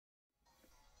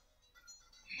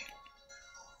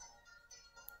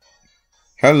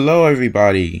Hello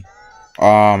everybody.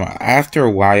 After a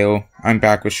while, I'm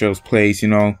back with Shrill's Plays.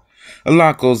 A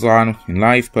lot goes on in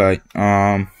life, but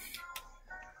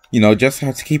just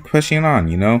have to keep pushing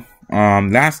on,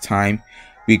 last time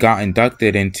we got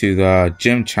inducted into the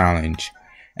gym challenge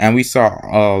and we saw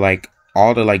all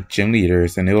the gym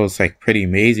leaders, and it was pretty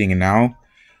amazing. And now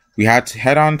we had to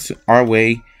head on to our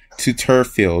way to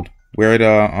Turrfield, where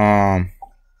the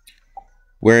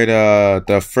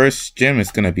first gym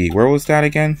is gonna be. Where was that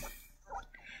again?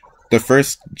 The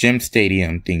first gym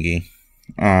stadium thingy.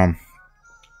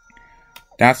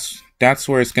 That's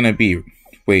where it's gonna be.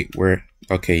 Wait, where?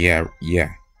 Okay, yeah.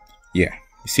 You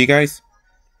see, guys?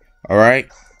 Alright.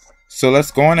 So let's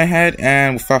go on ahead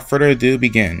and without further ado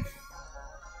begin.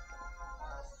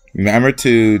 Remember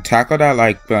to tackle that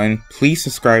like button. Please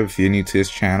subscribe if you're new to this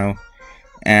channel.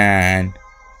 And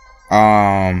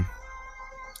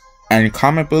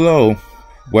comment below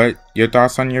what your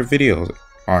thoughts on your videos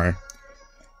are.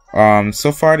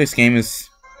 So far this game is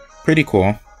pretty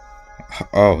cool.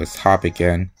 Oh, it's Hop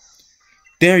again.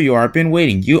 There you are, I've been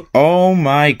waiting. Oh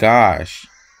my gosh.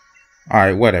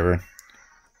 Alright, whatever,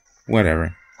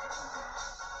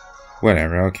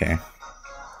 okay.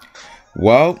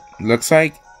 Well, looks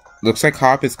like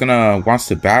Hop is wants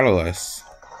to battle us.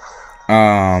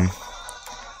 I'm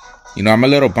a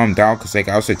little bummed out because I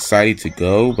was excited to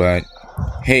go, but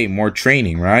hey, more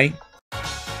training, right?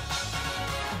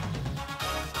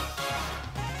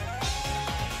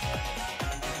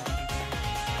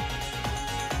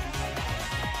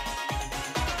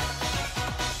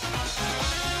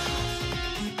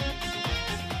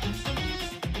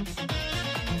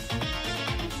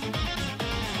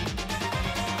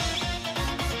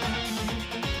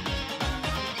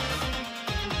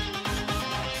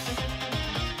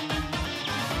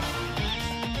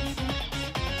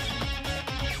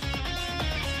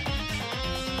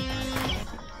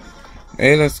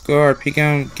 Hey, let's go. Our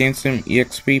Pokémon gain some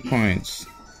EXP points.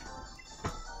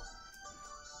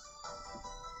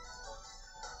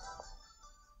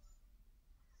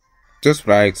 Just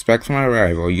what I expect from my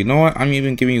rival. You know what? I'm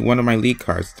even giving you one of my lead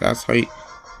cards. That's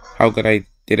how good I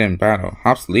did in battle.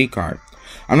 Hop's lead card.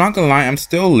 I'm not gonna lie, I'm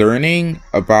still learning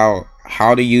about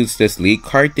how to use this lead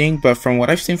card thing, but from what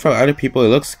I've seen from other people, it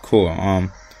looks cool.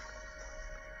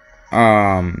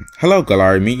 Hello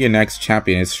Galar, meet your next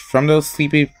champion. It's from the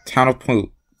sleepy town of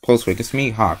Postwick. It's me,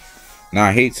 Hop. Now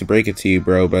I hate to break it to you,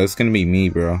 bro, but it's gonna be me,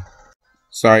 bro.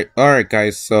 Sorry. Alright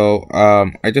guys, so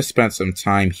I just spent some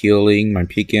time healing my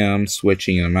Pokémon,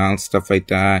 switching them out, stuff like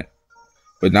that.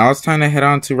 But now it's time to head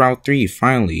on to Route 3,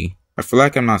 finally. I feel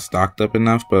like I'm not stocked up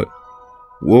enough, but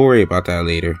we'll worry about that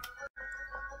later.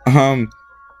 Oh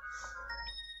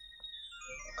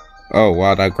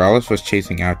wow, that Growlithe was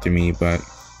chasing after me, but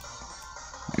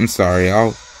I'm sorry,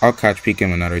 I'll catch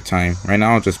Pokémon another time. Right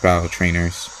now I'll just battle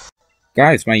trainers.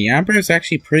 Guys, my Yamper is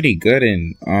actually pretty good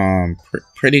in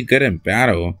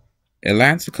battle. It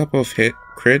lands a couple of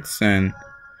crits, and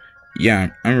yeah,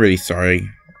 I'm really sorry.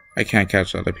 I can't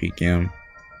catch other Pokémon.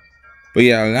 But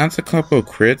yeah, it lands a couple of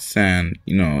crits, and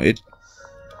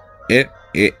it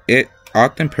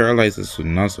often paralyzes with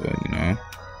Nuzzle,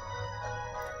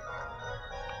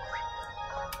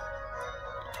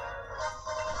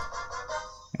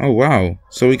 Oh wow,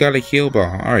 so we got a heal ball.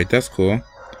 Alright, that's cool.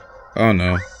 Oh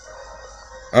no.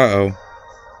 Uh-oh.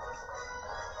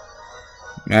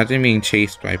 Imagine being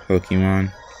chased by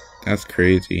Pokemon. That's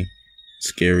crazy.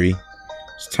 Scary.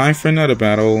 It's time for another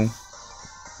battle.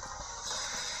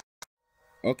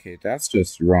 Okay, that's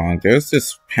just wrong. There's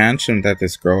this Pancham that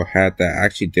this girl had that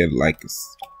actually did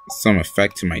some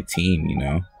effect to my team,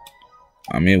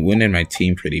 It winded my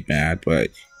team pretty bad,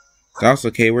 but that's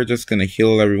okay. We're just gonna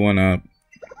heal everyone up.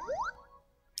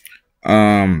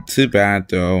 Too bad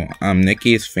though.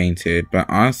 Nikki is fainted, but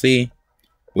honestly,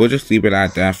 we'll just leave it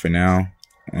at that for now.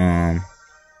 And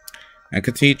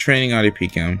continue training other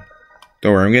Pokémon.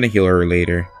 Don't worry, I'm gonna heal her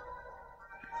later.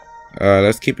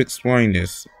 Let's keep exploring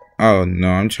this. Oh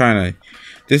no,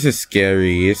 this is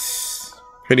scary. It's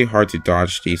pretty hard to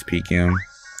dodge these Pokémon.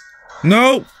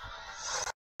 No!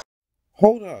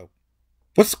 Hold up.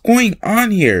 What's going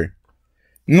on here?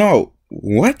 No.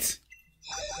 What?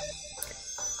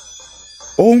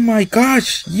 Oh my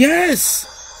gosh, yes!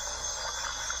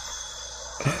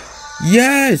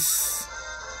 Yes!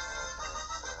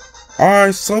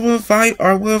 Our will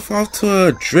evolve to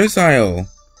a Drizzile.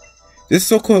 This is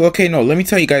so cool. Okay, no, let me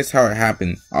tell you guys how it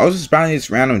happened. I was just battling this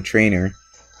random trainer,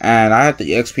 and I had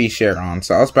the XP share on.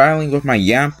 So I was battling with my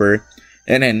Yamper,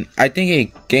 and then I think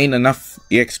it gained enough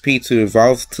EXP to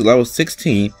evolve to level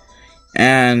 16.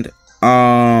 And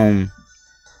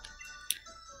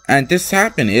And this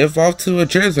happened. It evolved to a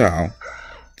Drizzile.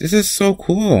 This is so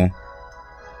cool.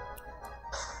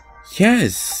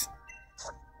 Yes.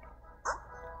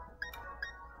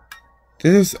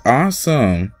 This is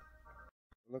awesome.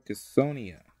 Look, it's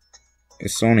Sonia.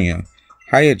 It's Sonia.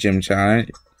 Hiya, Gym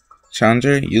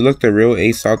Challenger. You looked a real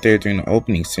ace out there during the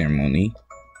opening ceremony.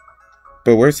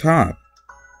 But where's Hop?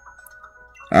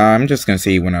 I'm just gonna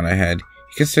say he went on ahead.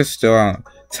 He can just still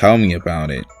tell me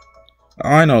about it. Oh,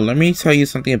 I know. Let me tell you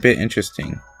something a bit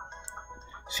interesting.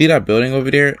 See that building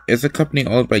over there? It's a company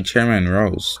owned by Chairman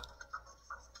Rose.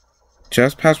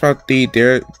 Just past Route 3,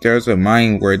 there's a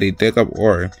mine where they dig up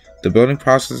ore. The building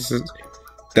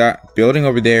that building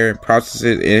over there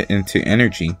processes it into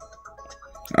energy. In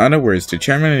other words, the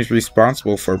chairman is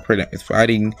responsible for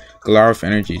providing Galar with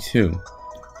energy too.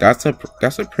 That's a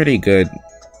pretty good.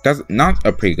 That's not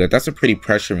a pretty good. That's a pretty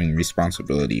pressuring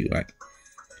responsibility. Like,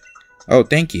 oh,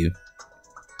 thank you.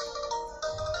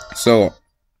 So,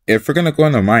 if we're gonna go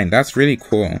in the mine, that's really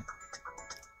cool.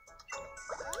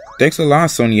 Thanks a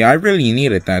lot, Sonia. I really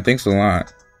needed that. Thanks a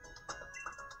lot.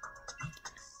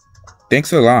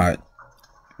 Thanks a lot.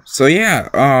 So yeah,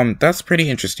 that's pretty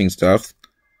interesting stuff.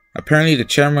 Apparently the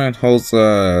chairman holds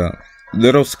a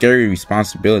little scary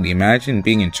responsibility. Imagine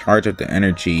being in charge of the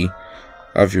energy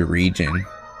of your region.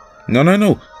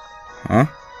 No. Huh?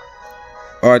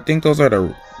 Oh, I think those are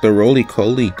the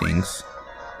roly-coly things.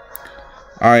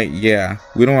 Alright, yeah.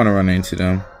 We don't want to run into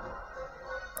them.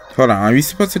 Hold on, are we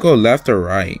supposed to go left or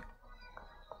right?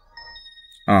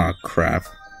 Oh, crap.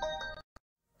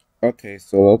 Okay,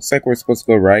 so it looks like we're supposed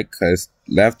to go right, because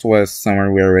left was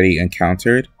somewhere we already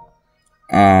encountered.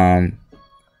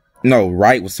 No,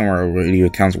 right was somewhere already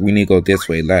encountered. We need to go this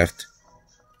way, left.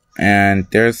 And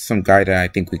there's some guy that I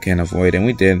think we can avoid, and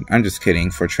we did. I'm just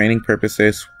kidding. For training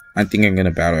purposes, I think I'm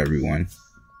gonna battle everyone.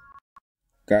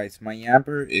 Guys, my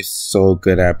Yamper is so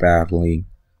good at battling.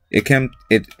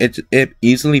 It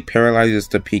easily paralyzes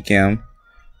the PKM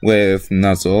with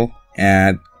Nuzzle,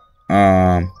 and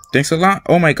thanks a lot.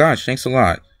 Oh my gosh, thanks a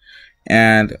lot.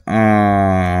 And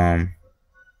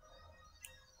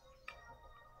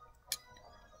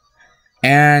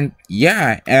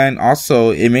yeah, and also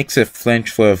it makes it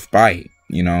flinch with bite,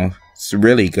 you know. It's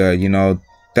really good, you know.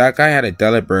 That guy had a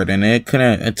Delibird and it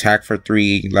couldn't attack for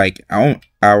 3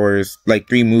 hours, like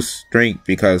 3 moves straight,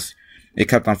 because it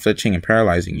kept on flinching and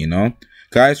paralyzing, you know.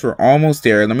 Guys, we're almost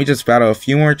there. Let me just battle a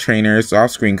few more trainers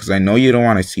off screen, because I know you don't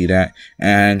want to see that.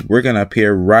 And we're going to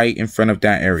appear right in front of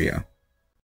that area.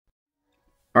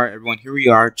 Alright, everyone, here we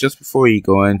are. Just before we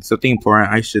go in, something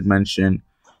important I should mention.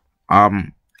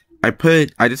 I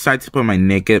decided to put my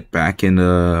Naked back in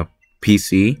the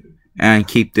PC and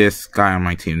keep this guy on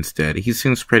my team instead. He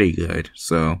seems pretty good.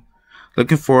 So,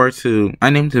 looking forward to... I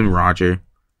named him Roger.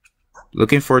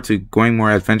 Looking forward to going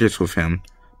more adventures with him.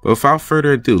 But without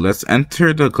further ado, let's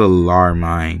enter the Galar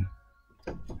mine.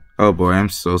 Oh boy, I'm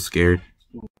so scared.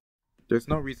 There's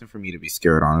no reason for me to be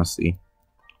scared, honestly.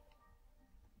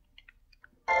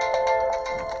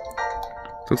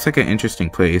 Looks like an interesting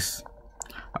place.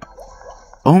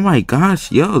 Oh my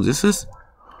gosh, yo, this is...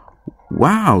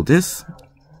 Wow, this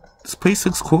place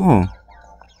looks cool.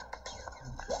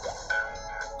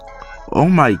 Oh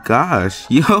my gosh,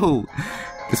 yo,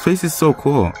 this place is so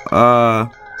cool.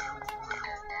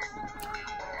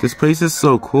 This place is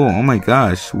so cool. Oh my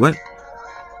gosh, what?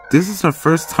 This is the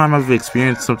first time I've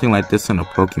experienced something like this in a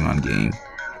Pokemon game.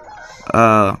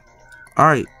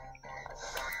 Alright.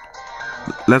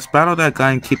 Let's battle that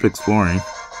guy and keep exploring.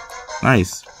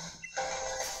 Nice.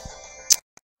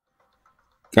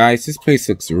 Guys, this place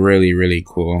looks really, really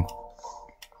cool.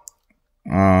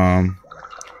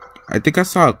 I think I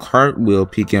saw a cartwheel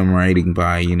Pokemon riding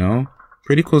by, you know?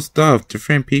 Pretty cool stuff.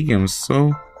 Different Pokemon,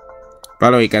 so... By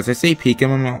the way, guys, I say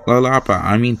Pokemon a lot, but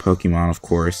I mean Pokemon, of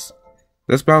course.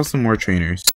 Let's battle some more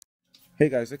trainers. Hey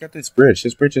guys, look at this bridge.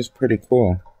 This bridge is pretty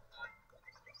cool.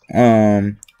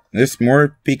 There's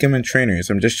more Pokemon trainers.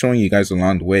 I'm just showing you guys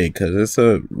along the way, because it's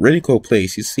a really cool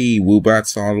place. You see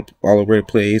Woobats all over the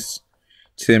place.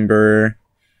 Timber,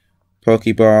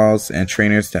 Pokeballs, and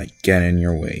trainers that get in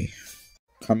your way.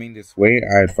 Coming this way,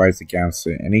 I advise against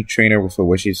it. Any trainer with a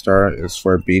Wishy Star is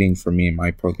for beating for me and my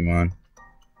Pokemon.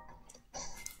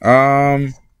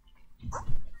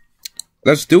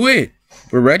 Let's do it.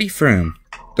 We're ready for him.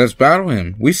 Let's battle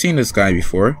him. We've seen this guy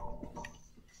before.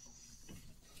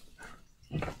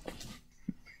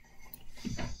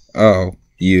 Oh,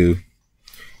 you're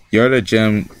the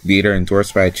gym leader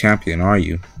endorsed by a champion, are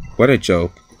you? What a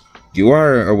joke. You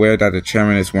are aware that the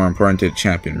chairman is more important to the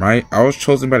champion, right? I was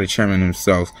chosen by the chairman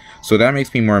himself, so that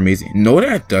makes me more amazing. No,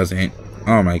 that doesn't.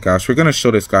 Oh my gosh, we're gonna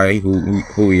show this guy who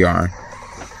we are.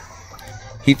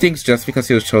 He thinks just because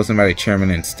he was chosen by the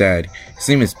chairman instead, his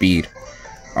name is Bede,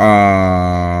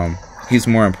 he's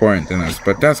more important than us,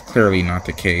 but that's clearly not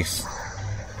the case.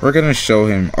 We're gonna show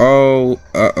him. Oh,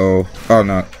 uh-oh. Oh,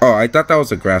 no. Oh, I thought that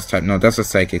was a grass type. No, that's a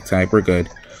psychic type. We're good.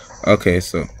 Okay,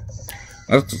 so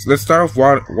let's start with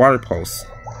water pulse.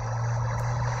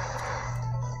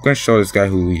 I'm gonna show this guy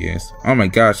who he is. Oh my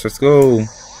gosh, let's go.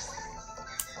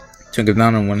 Took him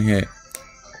down in one hit.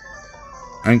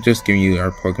 I'm just giving you our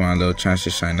Pokemon a little chance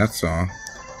to shine, that's all.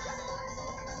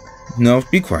 No,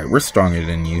 be quiet. We're stronger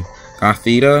than you.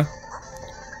 Gothita?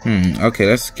 Okay,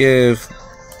 let's give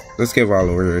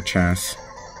Oliver a chance.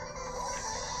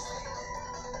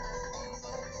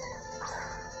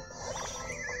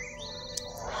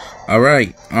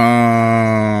 Alright,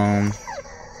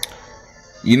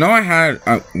 you know, I had,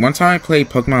 one time I played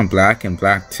Pokemon Black and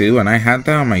Black 2, and I had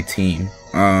that on my team.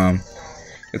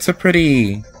 It's a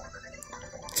pretty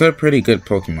good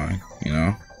Pokemon, you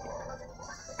know?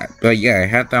 But yeah, I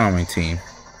had that on my team.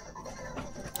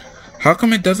 How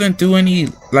come it doesn't do any,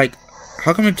 like,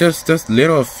 how come it just does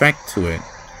little effect to it?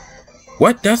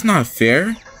 What? That's not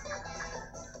fair?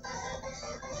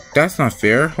 That's not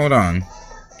fair? Hold on.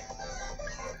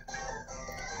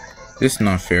 This is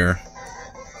not fair.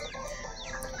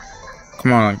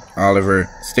 Come on, Oliver.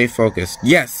 Stay focused.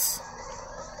 Yes!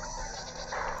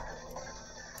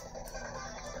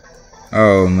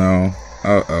 Oh, no.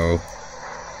 Uh-oh.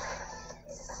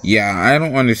 Yeah, I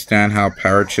don't understand how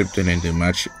Power Chip didn't do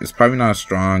much. It's probably not a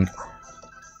strong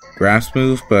grass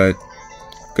move, but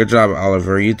good job,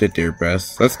 Oliver. You did your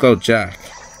best. Let's go, Jack.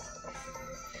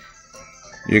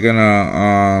 You're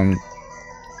gonna,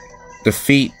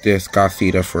 defeat this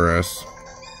Gothita for us.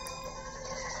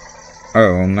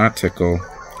 Oh, not Tickle.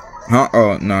 Huh?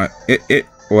 Oh, no.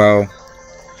 Well,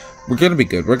 we're gonna be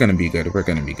good. We're gonna be good. We're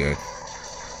gonna be good.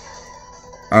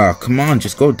 Come on,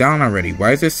 just go down already.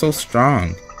 Why is it so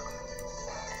strong?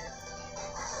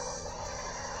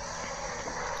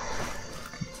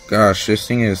 Gosh, this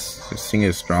thing is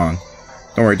strong.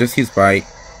 Don't worry, just use Bite.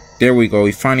 There we go.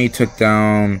 We finally took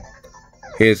down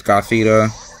his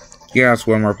Gothita. He has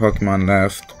one more Pokemon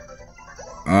left.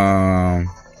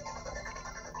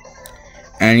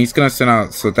 And he's gonna send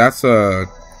out. So that's a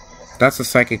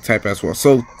psychic type as well.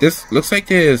 So this looks like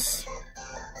this.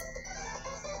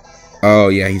 Oh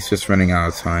yeah, he's just running out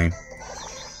of time.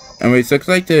 Anyways, looks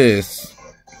like this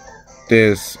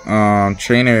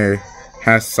trainer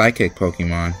has psychic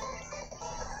Pokemon.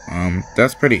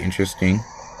 That's pretty interesting.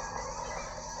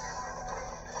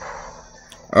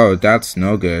 Oh, that's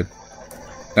no good.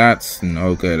 That's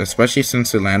no good. Especially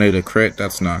since it landed a crit,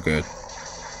 that's not good.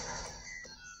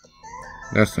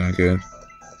 That's not good.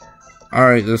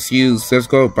 Alright, let's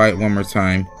go Bite one more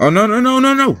time. Oh, no.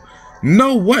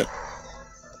 No, what?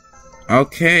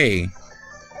 Okay.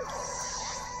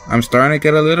 I'm starting to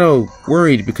get a little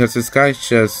worried because this guy's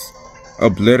just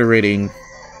obliterating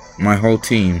my whole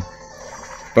team.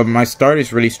 But my start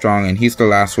is really strong and he's the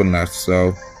last one left,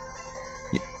 so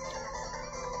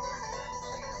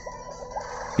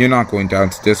you're not going down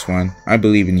to this one. I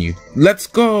believe in you. Let's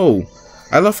go!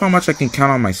 I love how much I can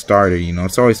count on my starter, you know.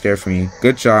 It's always there for me.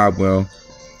 Good job, Will.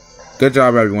 Good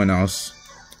job, everyone else.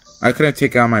 I couldn't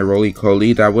take out my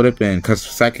Roly-Coly. That would have been, because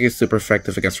Psychic is super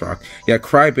effective against Rock. Yeah,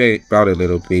 cry about it,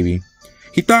 little baby.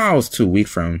 He thought I was too weak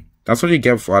for him. That's what you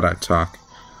get for all that talk.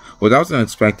 Well, that was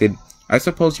unexpected. I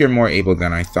suppose you're more able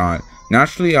than I thought.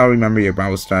 Naturally, I'll remember your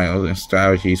battle styles and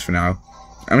strategies for now.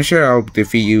 I'm sure I'll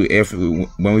defeat you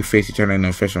when we face each other in the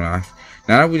official life.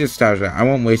 Now that we established that, I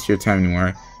won't waste your time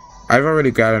anymore. I've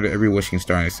already gathered every wishing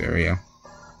star in this area.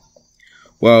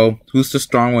 Well, who's the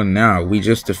strong one now? We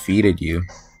just defeated you.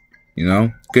 You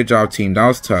know? Good job, team. That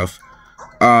was tough.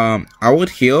 I would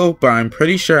heal, but I'm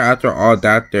pretty sure after all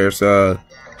that, there's a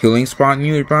healing spot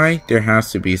nearby. There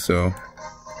has to be, so.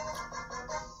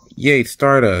 Yay,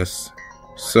 Stardust.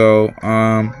 So,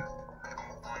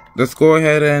 let's go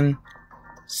ahead and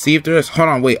see if there's. Hold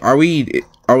on, wait. Are we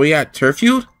at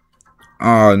Turrfield?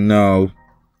 Oh no!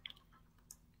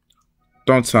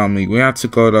 Don't tell me we have to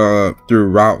go through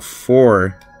Route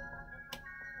 4,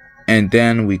 and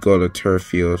then we go to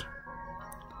Turrfield.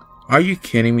 Are you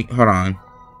kidding me? Hold on.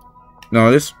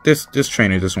 No, this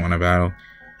trainer doesn't want to battle.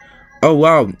 Oh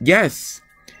wow, yes.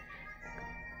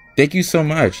 Thank you so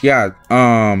much. Yeah.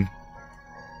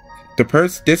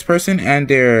 This person and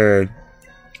their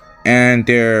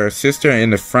sister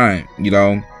in the front, you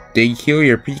know, they heal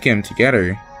your Pikachu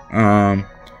together.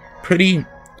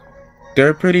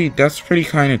 That's pretty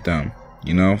kind of them,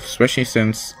 you know, especially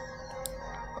since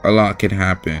a lot could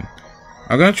happen.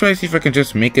 I'm gonna try to see if I can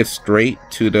just make it straight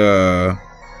to the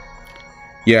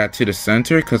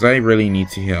center, because I really need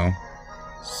to heal.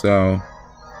 So,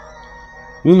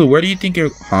 Wooloo, where do you think you're...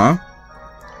 Huh?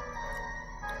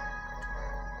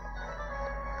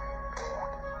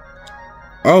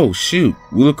 Oh, shoot.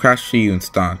 Wooloo crashed for you and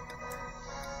stopped.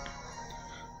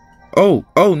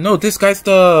 Oh no, this guy's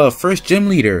the first gym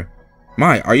leader.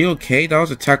 My, are you okay? That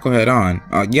was a tackle head on.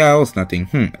 Yeah, it was nothing.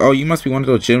 Oh, you must be one of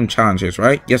those gym challengers,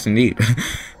 right? Yes, indeed.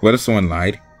 What if someone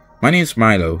lied? My name's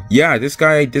Milo. Yeah, this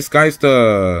guy's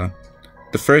the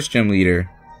first gym leader.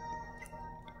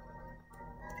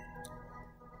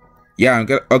 Yeah,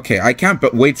 okay, I can't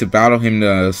wait to battle him in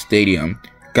the stadium.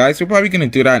 Guys, we're probably gonna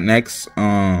do that next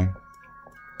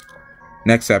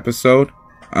episode.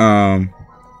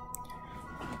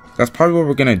 That's probably what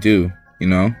we're gonna do, you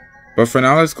know? But for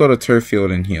now, let's go to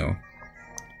Turrfield and heal.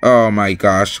 Oh my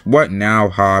gosh, what now,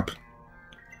 Hop?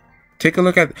 Take a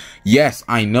look at... Yes,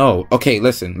 I know. Okay,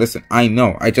 listen, I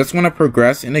know. I just want to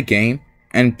progress in the game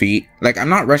and beat... Like, I'm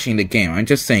not rushing the game. I'm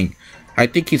just saying, I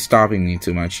think he's stopping me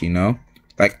too much, you know?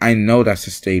 Like, I know that's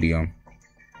the stadium.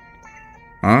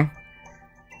 Huh?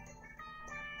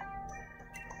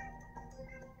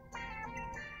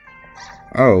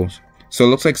 Oh, so it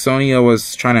looks like Sonia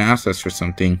was trying to ask us for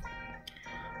something.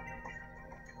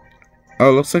 Oh,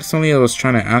 it looks like Sonia was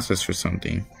trying to ask us for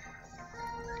something.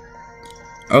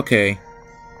 Okay.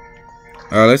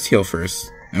 Let's heal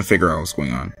first and figure out what's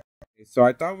going on. So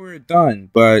I thought we were done,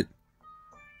 but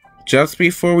just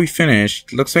before we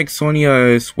finished, looks like Sonia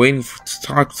is waiting to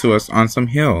talk to us on some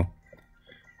hill.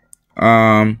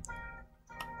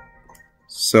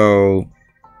 So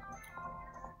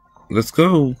let's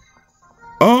go.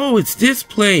 Oh, it's this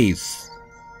place.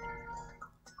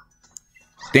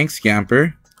 Thanks,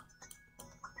 Yamper.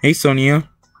 Hey, Sonia.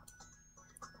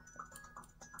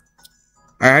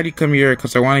 I had you come here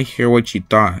because I want to hear what you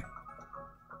thought.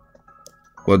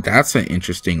 Well, that's an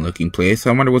interesting looking place.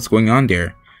 I wonder what's going on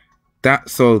there. That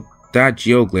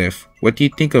geoglyph, what do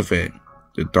you think of it?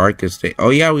 The darkest day.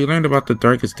 Oh yeah, we learned about the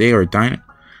darkest day or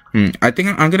I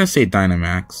think I'm gonna say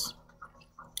Dynamax.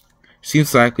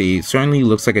 Seems likely. It certainly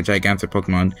looks like a gigantic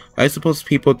Pokemon. I suppose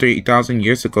people 3,000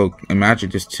 years ago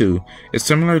imagined this too. It's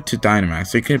similar to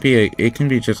Dynamax. It can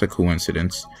be just a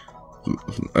coincidence.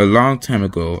 A long time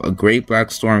ago, a great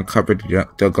black storm covered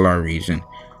the Galar region.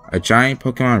 A giant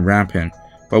Pokemon rampant.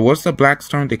 But what's the black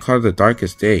storm they call the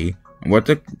darkest day? What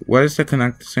is the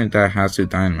connection that has to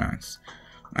Dynamax?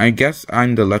 I guess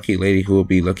I'm the lucky lady who will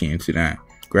be looking into that.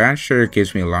 Grand sure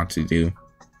gives me a lot to do.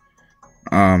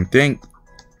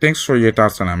 Thanks for your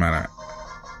thoughts on that matter.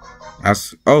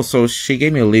 Oh, so she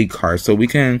gave me a lead card, so we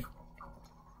got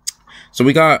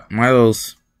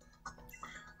Milo's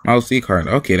lead card.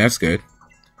 Okay, that's good.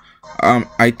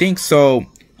 I think so.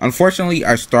 Unfortunately,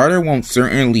 our starter won't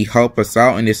certainly help us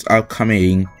out in this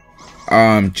upcoming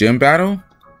gym battle,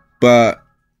 but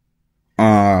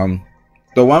the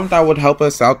one that would help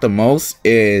us out the most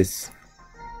is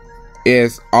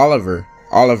Oliver,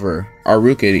 our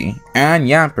Rookity,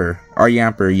 and our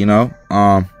Yamper, you know.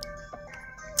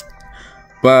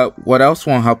 But what else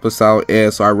won't help us out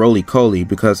is our Roly-Coly,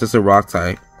 because it's a rock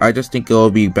type. I just think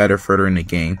it'll be better further in the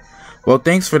game. Well,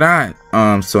 thanks for that,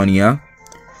 Sonia.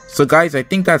 So guys, I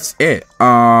think that's it.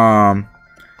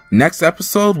 Next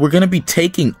episode, we're gonna be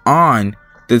taking on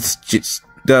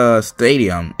the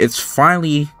stadium. It's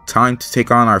finally time to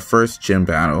take on our first gym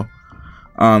battle.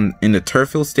 In the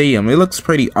Turrfield Stadium. It looks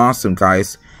pretty awesome,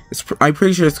 guys. I'm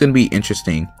pretty sure it's gonna be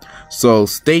interesting. So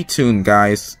stay tuned,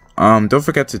 guys. Don't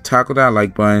forget to tackle that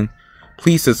like button.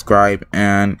 Please subscribe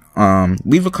and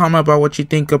leave a comment about what you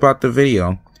think about the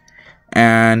video.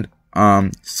 And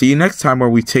see you next time where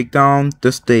we take down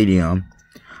the stadium.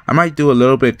 I might do a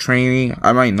little bit of training.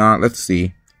 I might not. Let's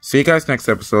see. See you guys next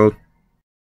episode.